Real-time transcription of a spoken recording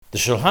The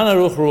Shulchan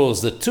Aruch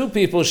rules that two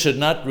people should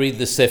not read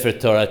the Sefer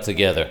Torah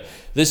together.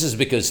 This is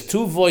because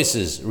two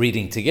voices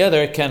reading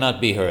together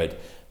cannot be heard.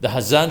 The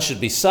Hazan should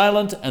be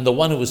silent, and the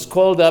one who is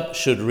called up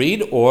should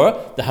read, or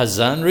the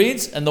Hazan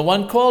reads, and the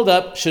one called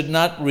up should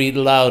not read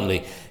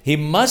loudly. He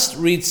must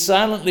read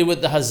silently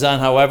with the Hazan,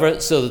 however,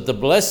 so that the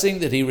blessing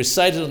that he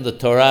recited on the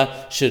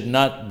Torah should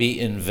not be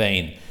in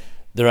vain.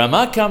 The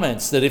Ramah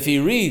comments that if he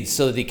reads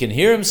so that he can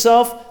hear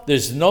himself,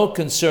 there's no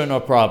concern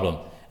or problem.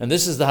 And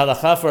this is the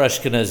halakha for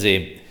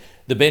Ashkenazim.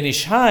 The Ben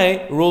Ish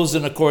Hai rules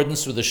in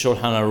accordance with the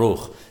Shulchan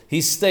Aruch. He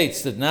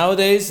states that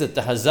nowadays that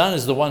the Hazan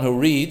is the one who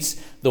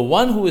reads. The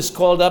one who is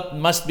called up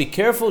must be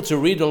careful to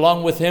read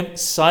along with him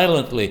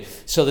silently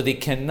so that he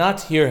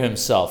cannot hear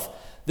himself.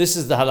 This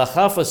is the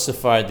halakha for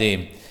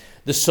Sephardim.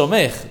 The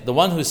Somech, the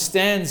one who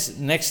stands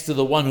next to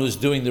the one who is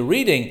doing the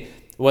reading,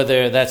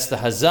 whether that's the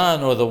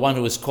Hazan or the one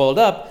who is called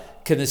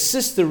up, can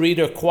assist the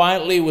reader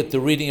quietly with the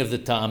reading of the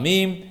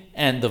Ta'amim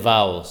and the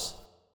vowels.